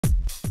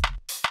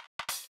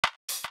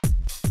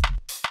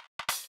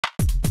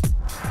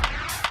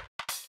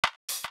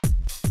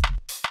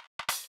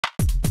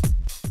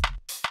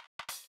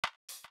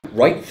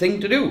right thing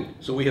to do.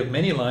 So we have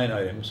many line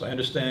items. I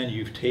understand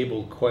you've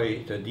tabled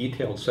quite a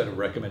detailed set of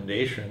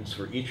recommendations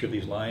for each of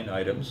these line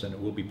items, and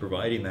we'll be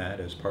providing that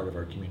as part of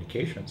our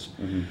communications.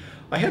 Mm-hmm.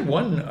 I had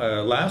one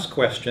last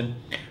question.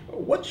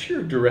 What's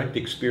your direct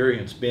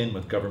experience been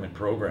with government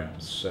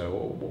programs?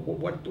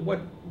 What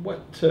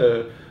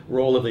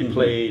role have they Mm-hmm.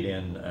 played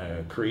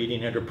in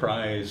creating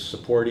enterprise,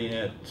 supporting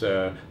it,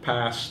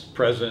 past,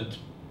 present?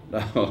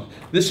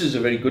 This is a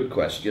very good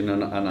question,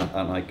 and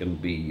I can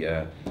be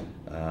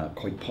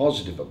quite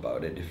positive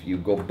about it. If you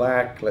go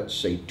back, let's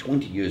say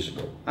 20 years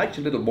ago,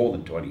 actually a little more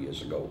than 20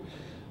 years ago,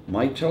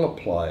 Mitel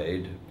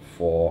applied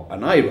for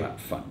an IRAP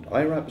fund.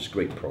 IRAP is a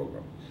great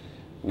program.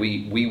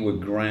 We were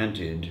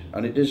granted,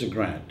 and it is a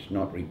grant,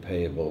 not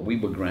repayable, we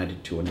were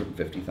granted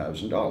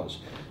 $250,000.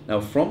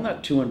 Now from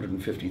that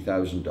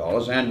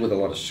 $250,000, and with a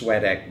lot of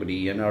sweat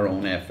equity and our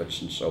own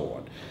efforts and so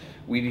on,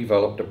 we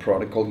developed a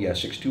product called the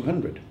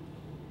SX200.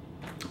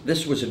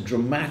 This was a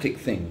dramatic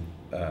thing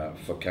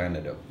for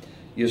Canada.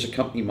 Here's a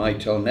company,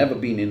 Mitel, never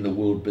been in the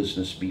world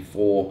business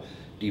before,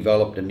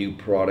 developed a new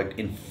product.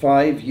 In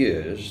 5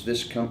 years,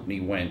 this company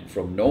went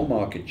from no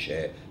market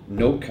share,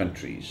 no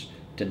countries,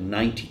 to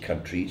 90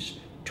 countries,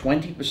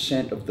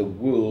 20% of the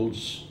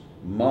world's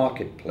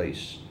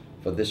marketplace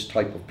for this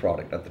type of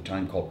product, at the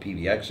time called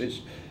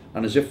PBXs.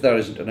 And as if that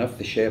isn't enough,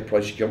 the share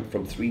price jumped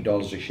from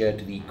 $3 a share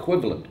to the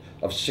equivalent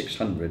of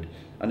 600,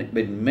 and it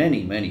made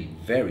many, many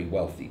very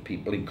wealthy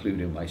people,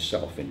 including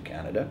myself, in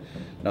Canada.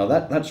 Now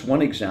that's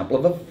one example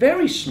of a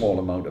very small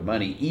amount of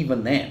money,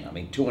 even then. I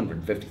mean,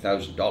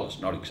 $250,000,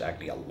 not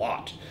exactly a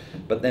lot.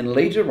 But then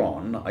later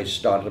on, I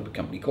started up a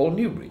company called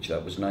Newbridge.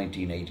 That was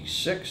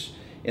 1986.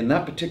 In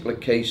that particular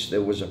case,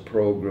 there was a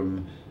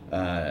program,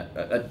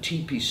 a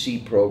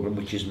TPC program,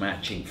 which is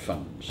matching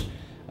funds.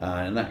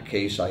 In that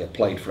case, I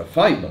applied for a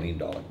 $5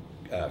 million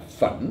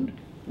fund,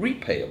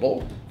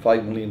 repayable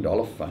 $5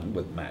 million fund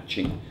with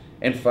matching.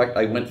 In fact,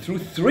 I went through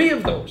 3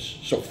 of those.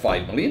 So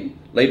 $5 million,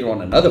 later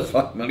on another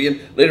 $5 million,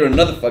 later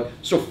another 5.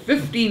 So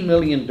 $15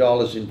 million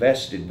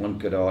invested, one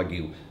could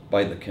argue,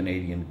 by the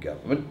Canadian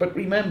government, but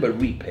remember,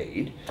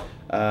 repaid.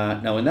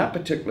 Now in that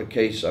particular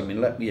case, I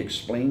mean, let me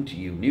explain to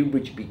you,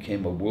 Newbridge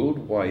became a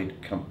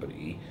worldwide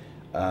company,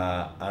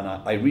 and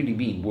I really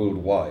mean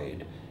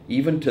worldwide.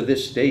 Even to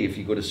this day, if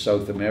you go to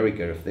South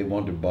America, if they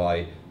want to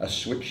buy a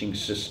switching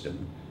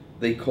system,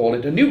 they call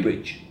it a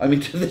Newbridge. I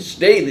mean, to this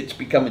day, it's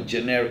become a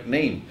generic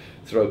name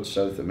throughout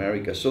South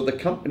America. So the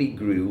company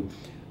grew.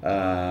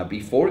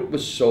 Before it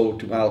was sold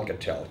to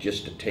Alcatel,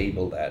 just to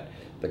table that,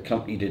 the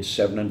company did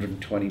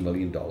 $720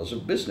 million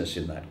of business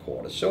in that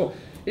quarter. So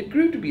it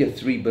grew to be a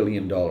 $3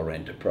 billion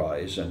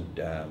enterprise, and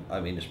I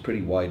mean, it's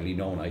pretty widely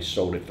known. I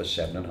sold it for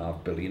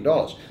 $7.5 billion.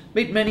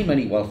 Made many,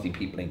 many wealthy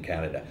people in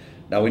Canada.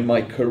 Now, in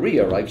my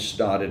career, I've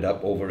started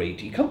up over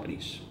 80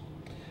 companies.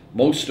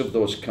 Most of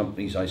those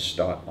companies I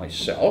start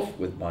myself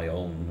with my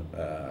own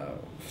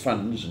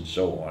funds and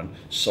so on,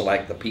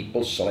 select the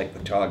people, select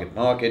the target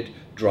market,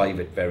 drive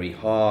it very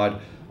hard.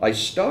 I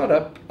start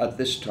up at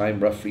this time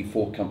roughly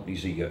 4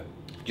 companies a year,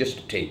 just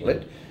to table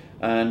it,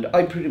 and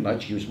I pretty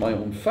much use my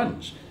own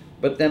funds.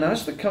 But then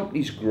as the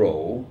companies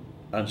grow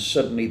and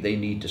suddenly they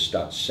need to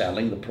start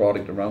selling the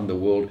product around the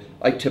world,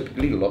 I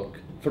typically look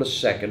for a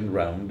second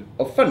round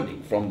of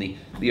funding from the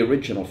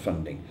original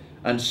funding.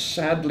 And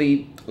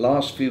sadly,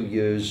 last few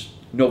years,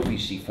 no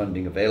VC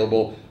funding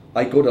available.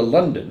 I go to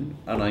London,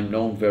 and I'm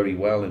known very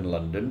well in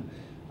London.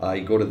 I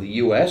go to the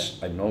US,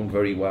 I'm known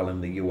very well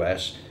in the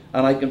US,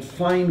 and I can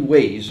find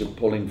ways of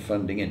pulling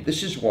funding in.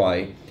 This is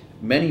why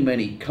many,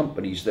 many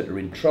companies that are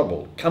in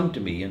trouble come to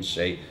me and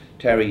say,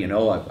 Terry, you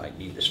know, I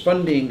need this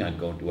funding, I'm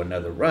going to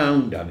another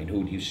round, I mean,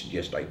 who do you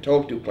suggest I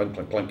talk to, clunk,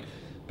 clunk, clunk.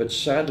 But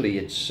sadly,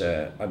 it's,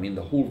 I mean,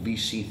 the whole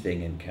VC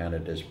thing in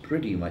Canada has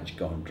pretty much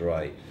gone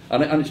dry.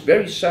 And it's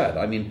very sad.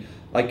 I mean,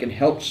 I can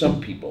help some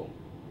people,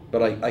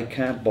 but I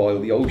can't boil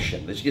the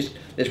ocean.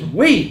 There's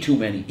way too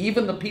many.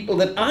 Even the people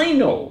that I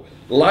know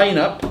line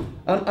up,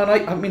 and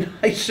I mean,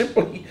 I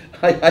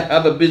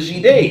have a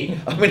busy day.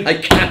 I mean,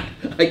 I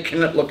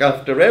cannot look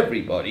after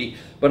everybody,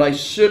 but I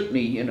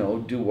certainly, you know,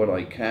 do what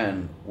I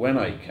can when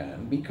I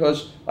can,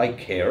 because I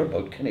care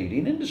about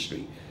Canadian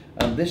industry.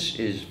 And this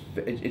is,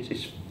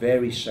 it's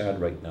very sad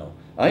right now.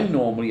 I'm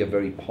normally a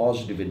very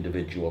positive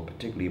individual,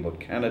 particularly about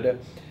Canada.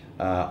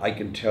 I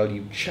can tell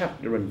you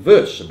chapter and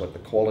verse about the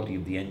quality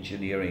of the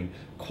engineering,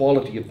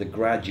 quality of the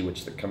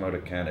graduates that come out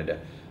of Canada.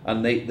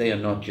 And they are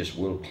not just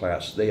world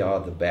class, they are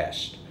the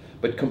best.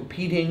 But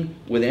competing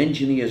with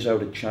engineers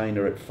out of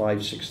China at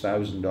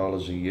 $5,000,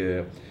 $6,000 a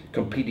year,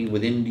 competing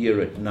with India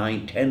at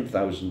 $9,000,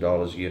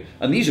 $10,000 a year,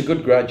 and these are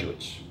good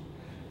graduates.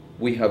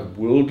 We have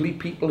worldly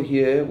people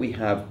here. We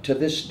have, to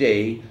this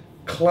day,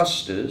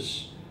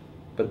 clusters,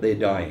 but they're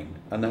dying.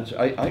 And that's,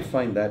 I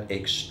find that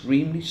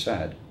extremely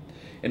sad.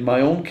 In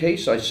my own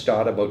case, I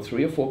start about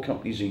 3 or 4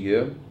 companies a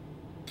year,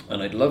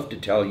 and I'd love to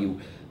tell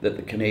you that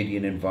the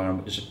Canadian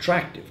environment is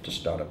attractive to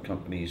startup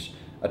companies,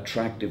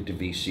 attractive to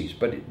VCs,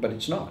 but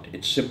it's not.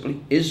 It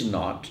simply is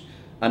not,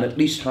 and at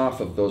least half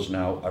of those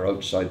now are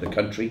outside the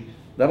country.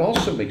 That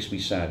also makes me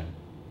sad.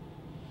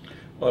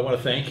 Well, I want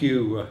to thank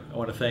you. I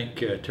want to thank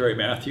Terry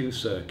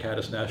Matthews,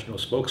 CATA's national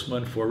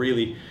spokesman, for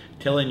really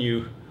telling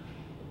you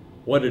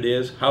what it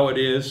is, how it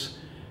is,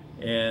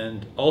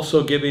 and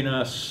also giving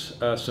us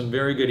some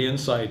very good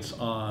insights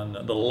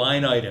on the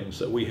line items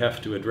that we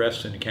have to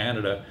address in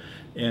Canada.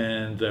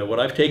 And what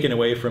I've taken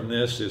away from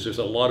this is there's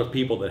a lot of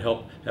people that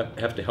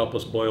have to help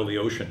us boil the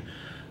ocean.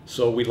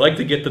 So we'd like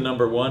to get to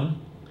number one.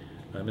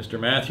 Mr.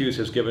 Matthews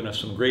has given us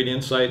some great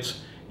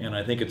insights, and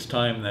I think it's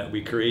time that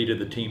we created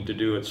the team to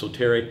do it. So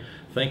Terry,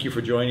 thank you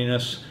for joining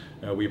us.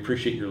 We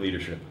appreciate your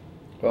leadership.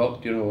 Well,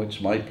 you know,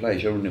 it's my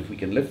pleasure, and if we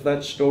can lift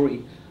that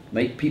story,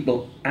 make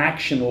people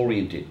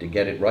action-oriented to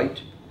get it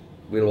right,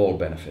 we'll all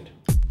benefit.